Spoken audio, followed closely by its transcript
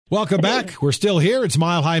Welcome back. We're still here. It's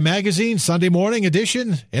Mile High Magazine, Sunday morning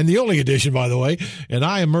edition, and the only edition, by the way. And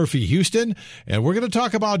I am Murphy Houston, and we're going to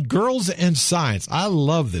talk about girls and science. I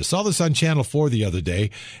love this. Saw this on Channel 4 the other day,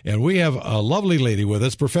 and we have a lovely lady with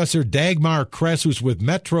us, Professor Dagmar Kress, who's with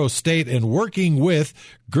Metro State and working with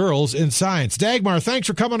girls in science. Dagmar, thanks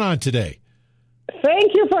for coming on today.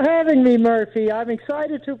 Thank you for having me, Murphy. I'm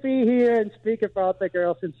excited to be here and speak about the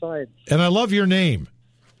girls in science. And I love your name.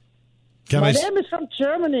 My name is from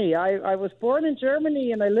Germany. I was born in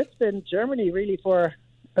Germany, and I lived in Germany really for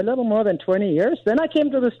a little more than 20 years. Then I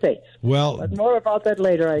came to the States. Well, but more about that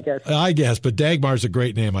later, I guess. But Dagmar's a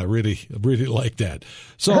great name. I really like that.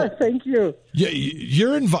 So thank you.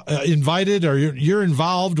 You're invited, or you're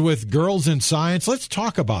involved with Girls in Science. Let's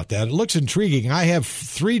talk about that. It looks intriguing. I have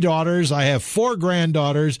 3 daughters. I have 4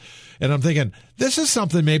 granddaughters, and I'm thinking this is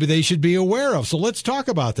something maybe they should be aware of. So let's talk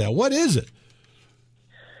about that. What is it?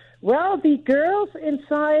 Well, the Girls in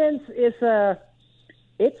Science it's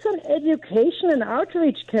an education and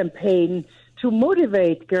outreach campaign to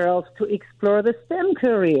motivate girls to explore the STEM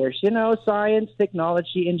careers, science,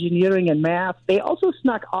 technology, engineering, and math. They also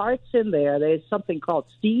snuck arts in there. There's something called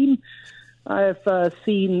STEAM I've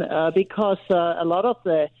seen because a lot of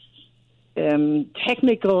the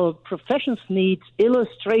technical professions need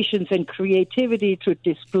illustrations and creativity to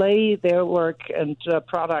display their work and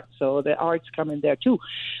products, so the arts come in there too.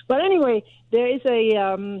 But anyway, there is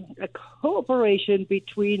a cooperation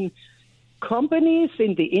between companies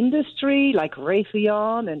in the industry like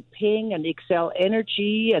Raytheon and Ping and Xcel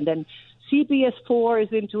Energy, and then CBS4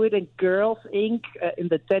 is into it, and Girls Inc. In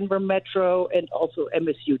the Denver Metro, and also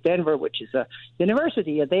MSU Denver, which is a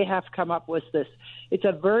university. They have come up with this. It's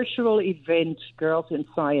a virtual event, Girls in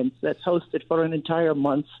Science, that's hosted for an entire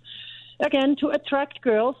month, again, to attract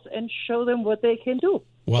girls and show them what they can do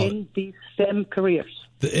in these STEM careers.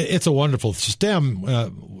 It's a wonderful STEM.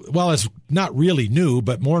 It's not really new,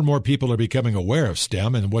 but more and more people are becoming aware of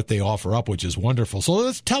STEM and what they offer up, which is wonderful.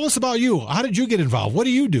 So tell us about you. How did you get involved? What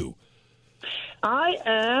do you do? I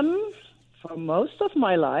am, for most of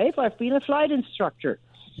my life, I've been a flight instructor.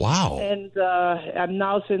 Wow. And I'm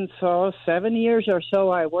now since 7 years or so,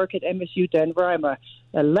 I work at MSU Denver. I'm a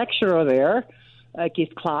lecturer there. I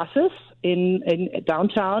give classes in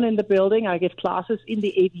downtown in the building. I give classes in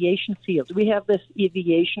the aviation field. We have this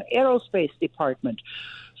aviation aerospace department.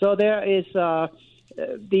 So there is the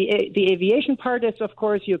aviation part is, of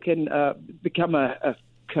course, you can become a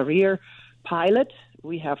career pilot.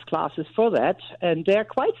 We have classes for that, and they're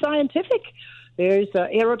quite scientific. There's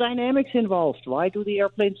aerodynamics involved. Why do the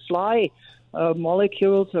airplanes fly?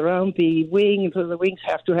 Molecules around the wing, so the wings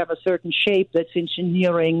have to have a certain shape. That's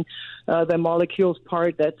engineering. The molecules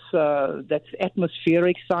part, that's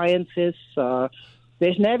atmospheric sciences.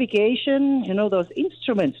 There's navigation. Those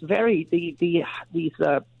instruments. These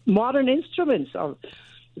modern instruments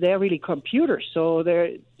they're really computers. So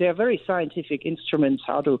they're very scientific instruments.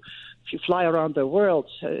 If you fly around the world,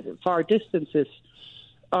 far distances.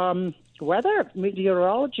 Weather,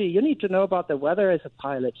 meteorology, you need to know about the weather as a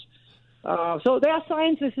pilot. So there are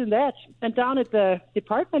sciences in that. And down at the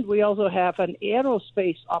department, we also have an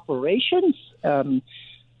aerospace operations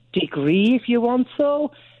degree, if you want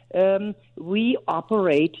so. We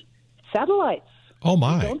operate satellites. Oh,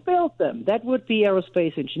 my. We don't build them. That would be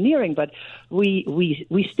aerospace engineering, but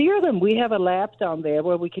we steer them. We have a lab down there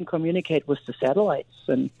where we can communicate with the satellites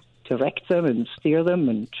and direct them and steer them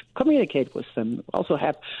and communicate with them. Also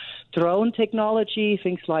have drone technology,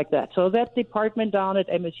 things like that. So that department down at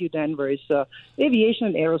MSU Denver is aviation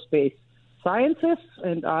and aerospace sciences,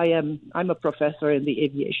 and I'm a professor in the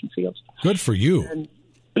aviation field. Good for you.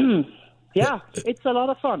 And, yeah, it's a lot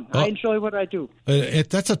of fun. I enjoy what I do.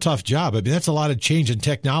 That's a tough job. I mean, that's a lot of change in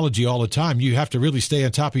technology all the time. You have to really stay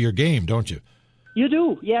on top of your game, don't you? You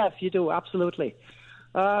do. Yes, you do. Absolutely.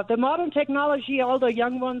 The modern technology, all the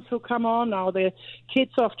young ones who come on now, the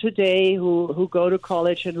kids of today who go to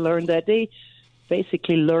college and learn that, they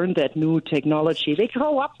basically learn that new technology. They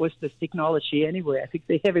grow up with this technology anyway. I think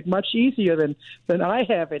they have it much easier than I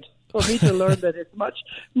have it. For me to learn that it's much,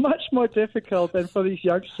 much more difficult than for these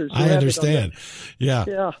youngsters. I understand.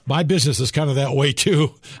 Yeah. My business is kind of that way,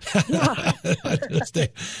 too. Yeah. I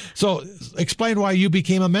understand. So explain why you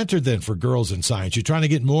became a mentor then for Girls in Science. You're trying to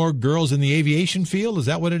get more girls in the aviation field? Is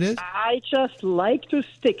that what it is? I just like to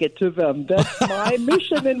stick it to them. That's my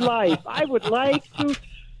mission in life. I would like to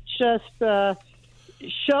just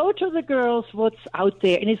show to the girls what's out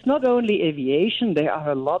there. And it's not only aviation. There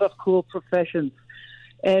are a lot of cool professions.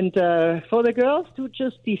 And for the girls to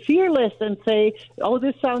just be fearless and say, oh,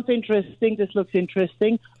 this sounds interesting, this looks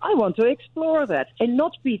interesting, I want to explore that, and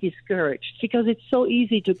not be discouraged, because it's so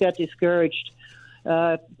easy to get discouraged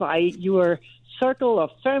by your circle of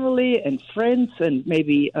family and friends and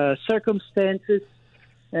maybe circumstances.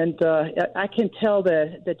 And I can tell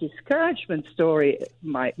the discouragement story,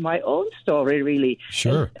 my own story, really.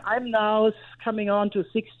 Sure. And I'm now coming on to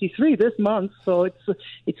 63 this month, so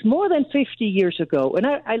it's more than 50 years ago. And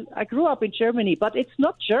I grew up in Germany, but it's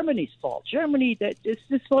not Germany's fault. Germany,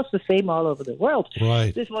 this was the same all over the world.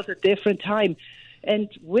 Right. This was a different time. And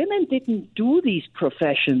women didn't do these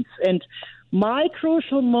professions. And my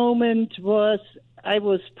crucial moment was I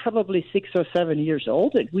was probably 6 or 7 years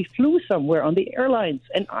old, and we flew somewhere on the airlines,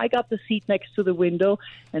 and I got the seat next to the window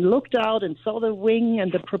and looked out and saw the wing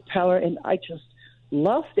and the propeller, and I just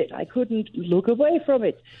loved it. I couldn't look away from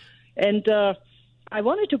it. And I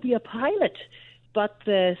wanted to be a pilot, but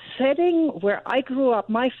the setting where I grew up,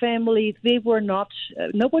 my family, they were not,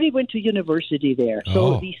 nobody went to university there.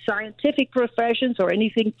 So the scientific professions or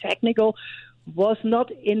anything technical was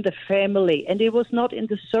not in the family, and it was not in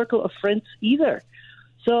the circle of friends either.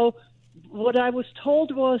 So what I was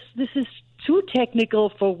told was, this is too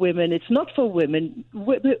technical for women. It's not for women.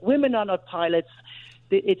 Women are not pilots.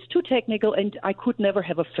 It's too technical, and I could never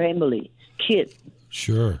have a family, kid.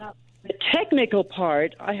 Sure. Now, the technical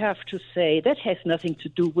part, I have to say, that has nothing to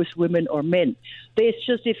do with women or men. It's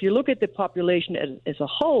just, if you look at the population as a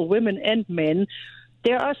whole, women and men,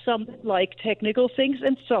 there are some that like technical things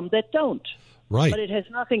and some that don't. Right. But it has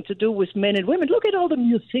nothing to do with men and women. Look at all the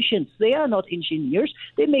musicians. They are not engineers.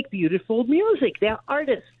 They make beautiful music. They are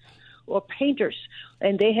artists or painters,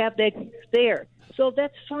 and they have that there. So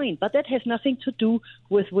that's fine. But that has nothing to do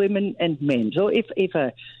with women and men. So if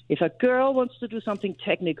a girl wants to do something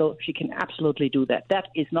technical, she can absolutely do that. That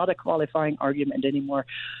is not a qualifying argument anymore.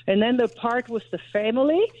 And then the part with the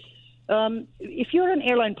family. If you're an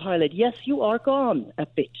airline pilot, yes, you are gone a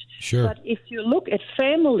bit. Sure. But if you look at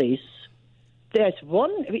families, there's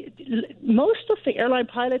most of the airline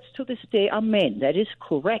pilots to this day are men. That is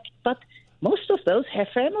correct. But most of those have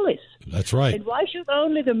families. That's right. And why should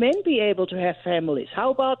only the men be able to have families? How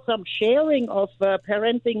about some sharing of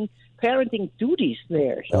parenting duties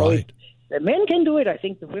there? So right. If the men can do it, I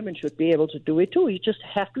think the women should be able to do it too. You just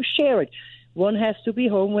have to share it. One has to be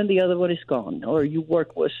home when the other one is gone, or you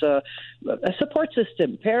work with a support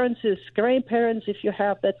system. Parents, grandparents, if you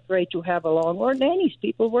have, that's great to have along, or nannies.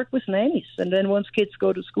 People work with nannies, and then once kids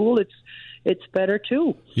go to school, it's better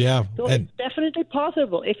too. Yeah, so it's definitely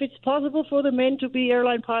possible. If it's possible for the men to be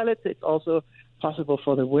airline pilots, it's also possible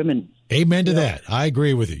for the women. Amen to that. I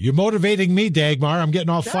agree with you. You're motivating me, Dagmar. I'm getting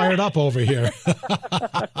all fired up over here.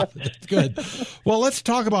 That's good. Well, let's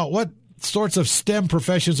talk about what sorts of STEM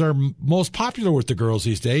professions are most popular with the girls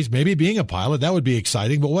these days. Maybe being a pilot, that would be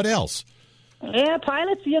exciting, but what else? Yeah,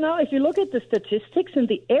 pilots, if you look at the statistics in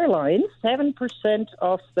the airlines, 7%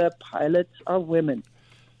 of the pilots are women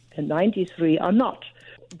and 93 are not.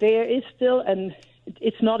 There is still,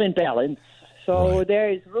 it's not in balance. So right.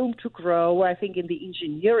 There is room to grow. I think in the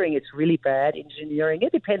engineering, it's really bad. Engineering,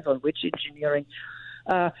 it depends on which engineering.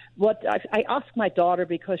 What I asked my daughter,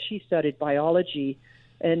 because she studied biology,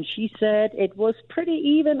 and she said it was pretty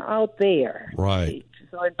even out there. Right.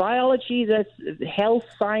 So in biology, there's health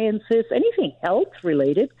sciences, anything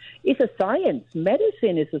health-related is a science.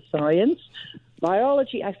 Medicine is a science.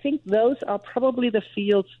 Biology, I think those are probably the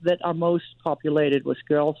fields that are most populated with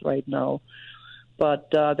girls right now.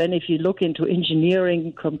 But then if you look into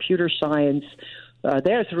engineering, computer science,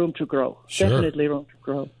 there's room to grow. Sure. Definitely room to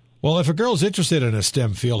grow. Well, if a girl's interested in a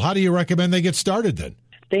STEM field, how do you recommend they get started then?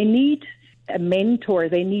 They need a mentor.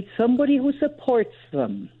 They need somebody who supports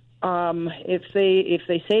them. If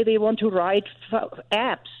they say they want to write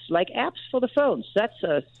apps, like apps for the phones, that's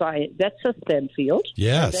a STEM field.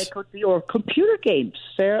 Yes. That could be, or computer games.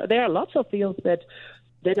 There are lots of fields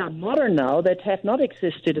that are modern now that have not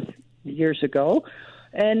existed years ago.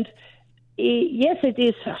 And yes, it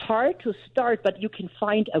is hard to start, but you can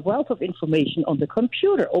find a wealth of information on the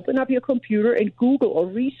computer. Open up your computer and Google or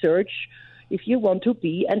research if you want to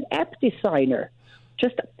be an app designer.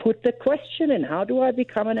 Just put the question in, how do I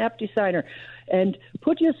become an app designer? And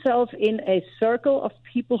put yourself in a circle of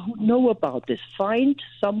people who know about this. Find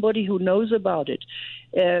somebody who knows about it.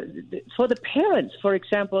 For the parents, for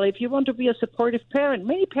example, if you want to be a supportive parent,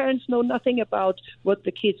 many parents know nothing about what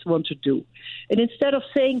the kids want to do. And instead of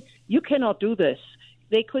saying, you cannot do this,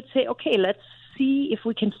 they could say, okay, let's see if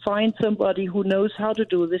we can find somebody who knows how to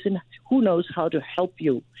do this and who knows how to help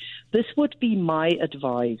you. This would be my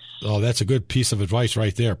advice. Oh, that's a good piece of advice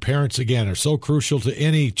right there. Parents, again, are so crucial to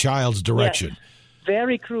any child's direction. Yes,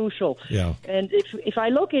 very crucial. Yeah. And if I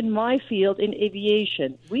look in my field, in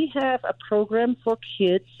aviation, we have a program for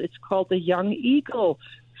kids. It's called the Young Eagle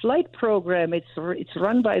flight program. It's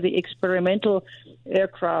run by the Experimental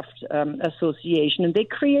Aircraft Association, and they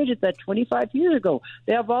created that 25 years ago.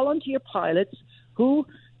 They are volunteer pilots who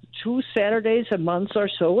 2 Saturdays a month or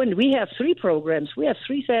so, and we have 3 programs. We have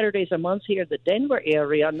 3 Saturdays a month here in the Denver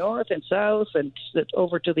area, north and south, and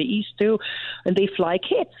over to the east too. And they fly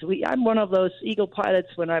kits. I'm one of those Eagle pilots.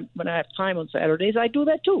 When I have time on Saturdays, I do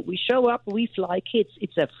that too. We show up, we fly kits.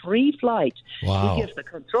 It's a free flight. Wow. We give the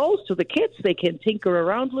controls to the kids. They can tinker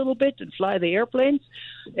around a little bit and fly the airplanes.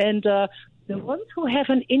 And the ones who have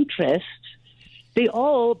an interest, they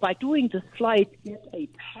all, by doing this flight, get a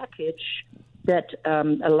package that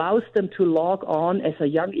allows them to log on as a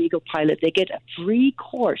young Eagle pilot. They get a free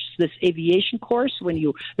course, this aviation course. When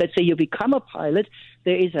let's say you become a pilot,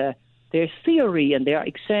 there's theory and there are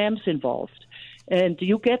exams involved. And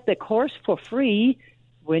you get the course for free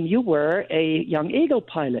when you were a young Eagle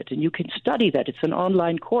pilot, and you can study that. It's an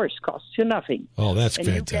online course, costs you nothing. Oh, that's and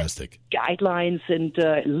fantastic. You get guidelines and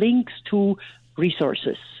links to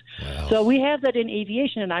resources. Wow. So we have that in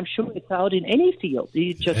aviation, and I'm sure it's out in any field.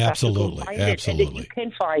 You just Absolutely. have to go find Absolutely. it. And you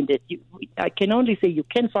can find it. I can only say you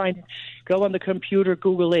can find it. Go on the computer,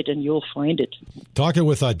 Google it, and you'll find it. Talking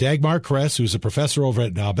with Dagmar Kress, who's a professor over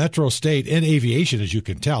at Metro State in aviation, as you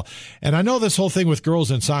can tell. And I know this whole thing with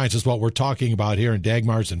Girls in Science is what we're talking about here, and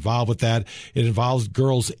Dagmar's involved with that. It involves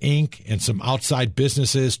Girls Inc. and some outside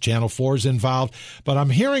businesses. Channel 4's involved. But I'm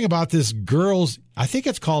hearing about this Girls, I think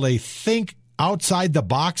it's called a Think Outside the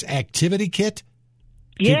Box activity kit?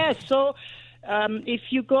 Yes. So if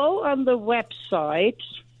you go on the website,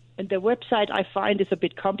 and the website I find is a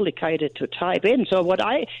bit complicated to type in. So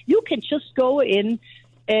you can just go in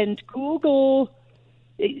and Google.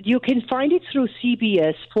 You can find it through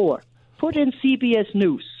CBS 4. Put in CBS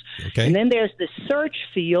News. Okay. And then there's the search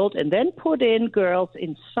field, and then put in Girls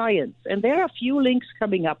in Science. And there are a few links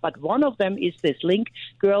coming up, but one of them is this link,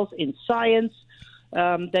 Girls in Science,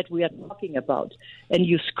 that we are talking about. And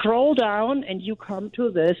you scroll down and you come to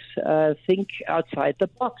this Think Outside the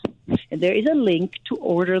Box. And there is a link to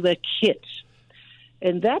order the kit.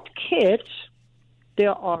 And that kit,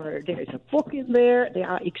 there is a book in there. There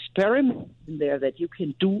are experiments in there that you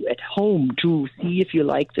can do at home to see if you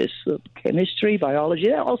like this chemistry, biology.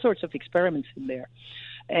 There are all sorts of experiments in there.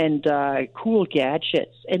 And cool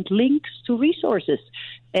gadgets and links to resources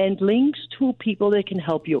and links to people that can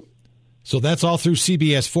help you. So that's all through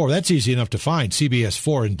CBS 4. That's easy enough to find, CBS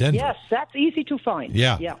 4 in Denver. Yes, that's easy to find.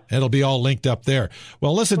 Yeah. It'll be all linked up there.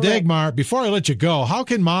 Well, listen, Correct. Dagmar, before I let you go, how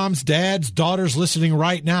can moms, dads, daughters listening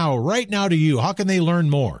right now to you, how can they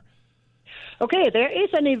learn more? Okay, there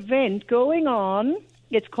is an event going on.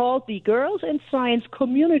 It's called the Girls in Science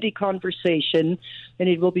Community Conversation, and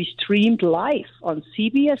it will be streamed live on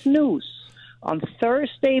CBS News on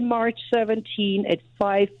Thursday, March 17 at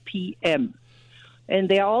 5 p.m., and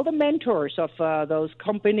they are all the mentors of those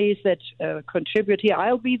companies that contribute here.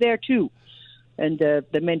 I'll be there, too. And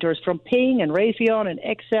the mentors from Ping and Raytheon and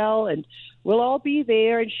Excel. And we'll all be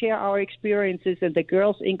there and share our experiences. And the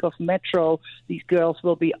Girls Inc. of Metro, these girls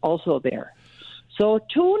will be also there. So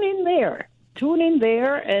tune in there. Tune in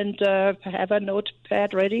there and have a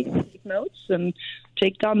notepad ready to take notes and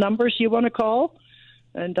take down numbers you want to call.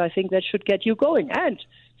 And I think that should get you going. And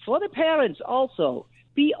for the parents also,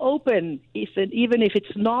 be open, even if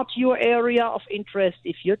it's not your area of interest.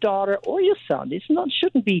 If your daughter or your son,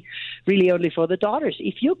 shouldn't be really only for the daughters.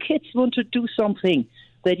 If your kids want to do something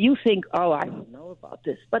that you think, oh, I don't know about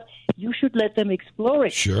this, but you should let them explore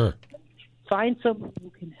it. Sure. Find someone who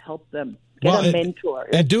can help them. Get a mentor.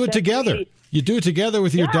 And do it together. Really, you do it together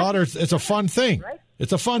with your daughter. It's a fun thing. Right?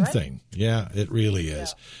 It's a fun thing. Yeah, it really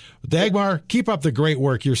is. Yeah. Dagmar, keep up the great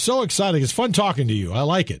work. You're so exciting. It's fun talking to you. I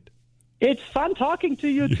like it. It's fun talking to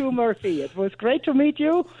you too, Murphy. It was great to meet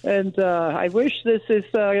you, and I wish this is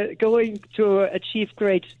going to achieve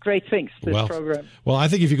great things, this program. Well, I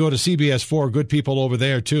think if you go to CBS 4, good people over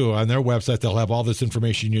there, too, on their website, they'll have all this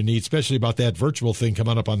information you need, especially about that virtual thing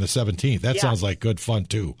coming up on the 17th. That sounds like good fun,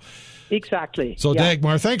 too. Exactly. So,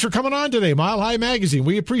 Dagmar, thanks for coming on today, Mile High Magazine.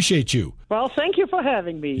 We appreciate you. Well, thank you for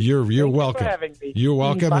having me. You're welcome. Thank you for having me. You're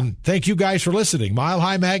welcome, Bye. and thank you guys for listening. Mile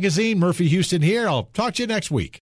High Magazine, Murphy Houston here. I'll talk to you next week.